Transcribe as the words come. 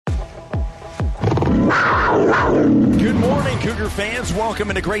morning, Cougar fans.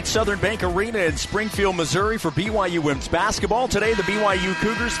 Welcome into Great Southern Bank Arena in Springfield, Missouri for BYU women's basketball. Today, the BYU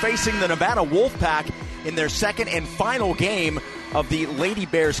Cougars facing the Nevada Wolfpack in their second and final game of the Lady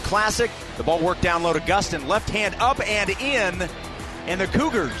Bears Classic. The ball worked down low to Gustin, left hand up and in, and the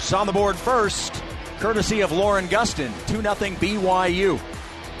Cougars on the board first, courtesy of Lauren Gustin. 2-0 BYU.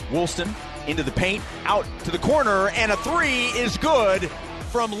 Woolston into the paint, out to the corner, and a three is good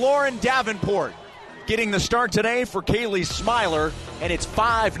from Lauren Davenport. Getting the start today for Kaylee Smiler, and it's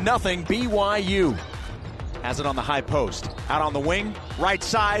 5-0 BYU. Has it on the high post. Out on the wing, right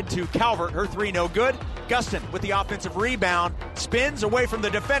side to Calvert. Her three no good. Gustin with the offensive rebound. Spins away from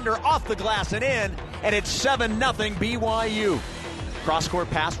the defender, off the glass and in, and it's 7-0 BYU. Cross-court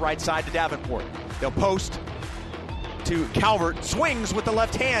pass right side to Davenport. They'll post to Calvert. Swings with the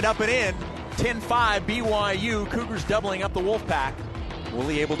left hand up and in. 10-5 BYU. Cougars doubling up the Wolfpack.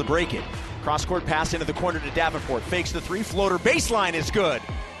 Woolley able to break it. Cross-court pass into the corner to Davenport. Fakes the three. Floater baseline is good.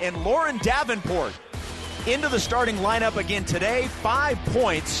 And Lauren Davenport into the starting lineup again today. 5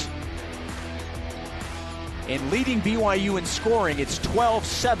 points. And leading BYU in scoring, it's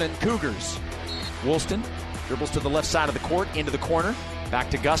 12-7 Cougars. Woolston dribbles to the left side of the court, into the corner. Back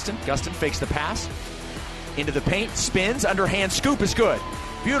to Gustin. Gustin fakes the pass. Into the paint. Spins. Underhand scoop is good.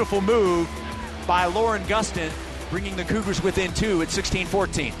 Beautiful move by Lauren Gustin, bringing the Cougars within 2 at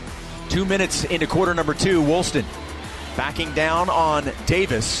 16-14. 2 minutes into quarter number 2. Woolston backing down on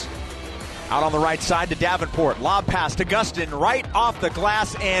Davis. Out on the right side to Davenport. Lob pass to Gustin, right off the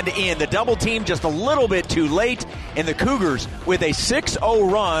glass and in. The double team just a little bit too late, and the Cougars with a 6-0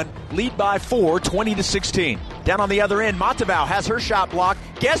 run, lead by 4, 20-16. Down on the other end, Matavao has her shot blocked.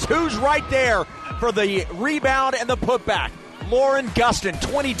 Guess who's right there for the rebound and the putback? Lauren Gustin,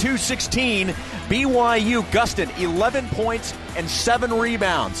 22-16. BYU. Gustin, 11 points and 7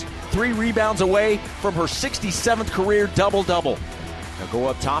 rebounds. 3 rebounds away from her 67th career double-double. Now go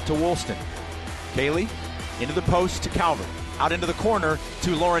up top to Woolston. Kaylee into the post to Calvert. Out into the corner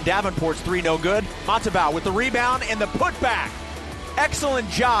to Lauren Davenport's three no good. Matavao with the rebound and the putback. Excellent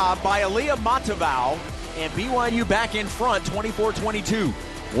job by Aaliyah Matavao. And BYU back in front, 24-22.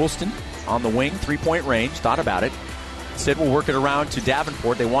 Woolston on the wing, 3-point range. Thought about it. Instead, we'll work it around to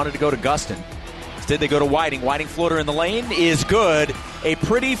Davenport. They wanted to go to Gustin. Instead, they go to Whiting. Whiting floater in the lane is good. A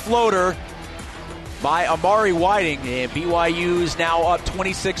pretty floater by Amari Whiting. And BYU is now up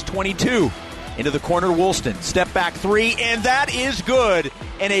 26-22. Into the corner, Woolston. Step back three, and that is good.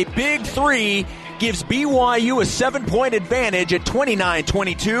 And a big three gives BYU a 7-point advantage at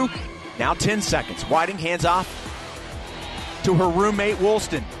 29-22. Now 10 seconds. Whiting hands off to her roommate,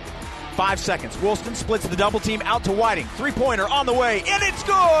 Woolston. 5 seconds. Woolston splits the double team out to Whiting. Three-pointer on the way, and it's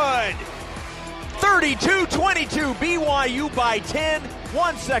good! 32-22, BYU by 10.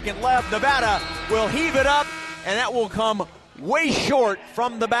 1 second left. Nevada will heave it up, and that will come way short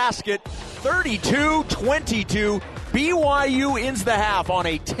from the basket. 32-22. BYU ends the half on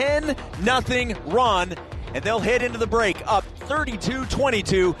a 10-0 run, and they'll head into the break up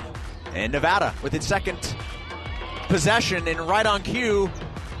 32-22. And Nevada with its second possession, and right on cue,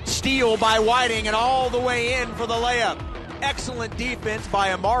 steal by Whiting and all the way in for the layup. Excellent defense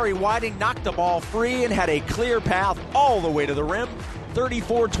by Amari Whiting. Knocked the ball free and had a clear path all the way to the rim.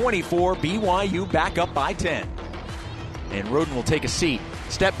 34-24, BYU back up by 10. And Roden will take a seat.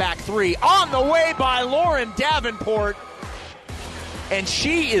 Step back three on the way by Lauren Davenport. And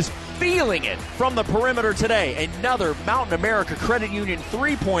she is feeling it from the perimeter today. Another Mountain America Credit Union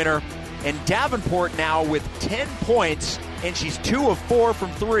three-pointer. And Davenport now with 10 points, and she's 2 of 4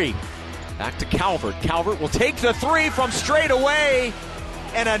 from 3. Back to Calvert. Calvert will take the three from straight away.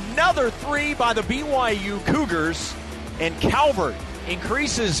 And another three by the BYU Cougars. And Calvert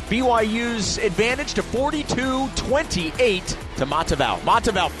increases BYU's advantage to 42-28 to Matavao.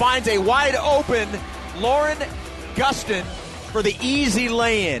 Matavao finds a wide open Lauren Gustin for the easy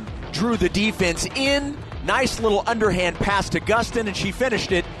lay-in. Drew the defense in. Nice little underhand pass to Gustin, and she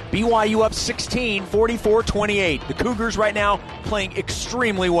finished it. BYU up 16, 44-28. The Cougars right now playing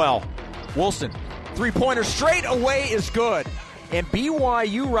extremely well. Woolston, three-pointer straight away is good. And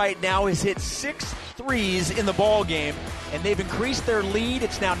BYU right now has hit 6 threes in the ball game, and they've increased their lead.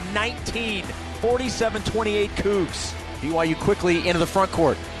 It's now 19, 47-28 Cougs. BYU quickly into the front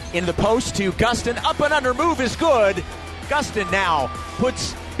court. Into the post to Gustin. Up and under move is good. Gustin now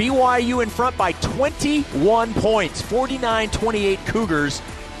puts BYU in front by 21 points, 49-28 Cougars.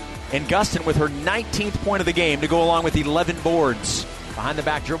 And Gustin with her 19th point of the game to go along with 11 boards. Behind the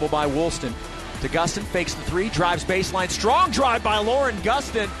back dribble by Woolston. To Gustin, fakes the three, drives baseline. Strong drive by Lauren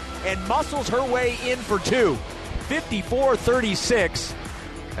Gustin and muscles her way in for 2. 54-36.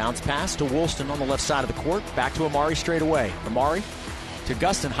 Bounce pass to Woolston on the left side of the court. Back to Amari straight away. Amari to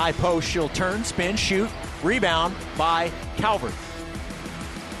Gustin, high post. She'll turn, spin, shoot. Rebound by Calvert.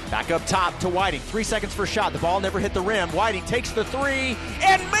 Back up top to Whiting. 3 seconds for a shot. The ball never hit the rim. Whiting takes the three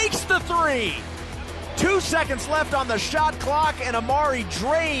and makes the three. 2 seconds left on the shot clock, and Amari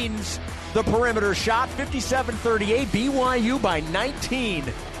drains the perimeter shot. 57-38. BYU by 19.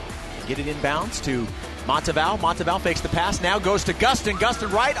 Get it inbounds to Monteval. Monteval fakes the pass. Now goes to Gustin.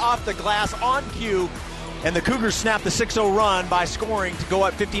 Gustin right off the glass on cue. And the Cougars snap the 6-0 run by scoring to go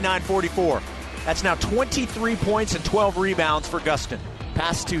up 59-44. That's now 23 points and 12 rebounds for Gustin.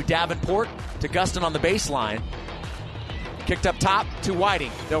 Pass to Davenport, to Gustin on the baseline. Kicked up top to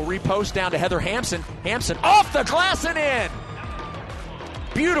Whiting. They'll repost down to Heather Hampson. Hampson off the glass and in.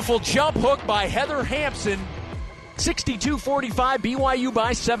 Beautiful jump hook by Heather Hampson. 62-45, BYU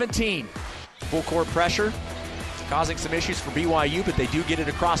by 17. Full court pressure. It's causing some issues for BYU, but they do get it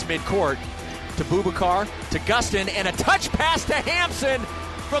across midcourt. To Boubacar, to Gustin, and a touch pass to Hampson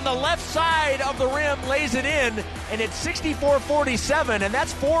from the left side of the rim, lays it in, and it's 64-47, and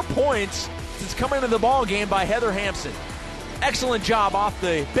that's 4 points since coming into the ball game by Heather Hampson. Excellent job off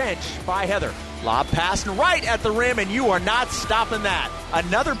the bench by Heather. Lob pass right at the rim, and you are not stopping that.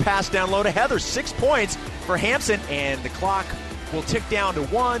 Another pass down low to Heather. 6 points for Hampson, and the clock will tick down to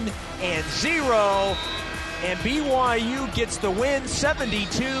 1-0. And BYU gets the win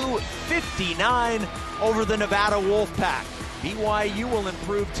 72-59 over the Nevada Wolfpack. BYU will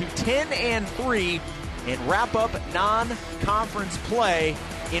improve to 10-3 and wrap up non-conference play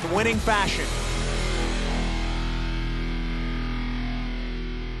in winning fashion.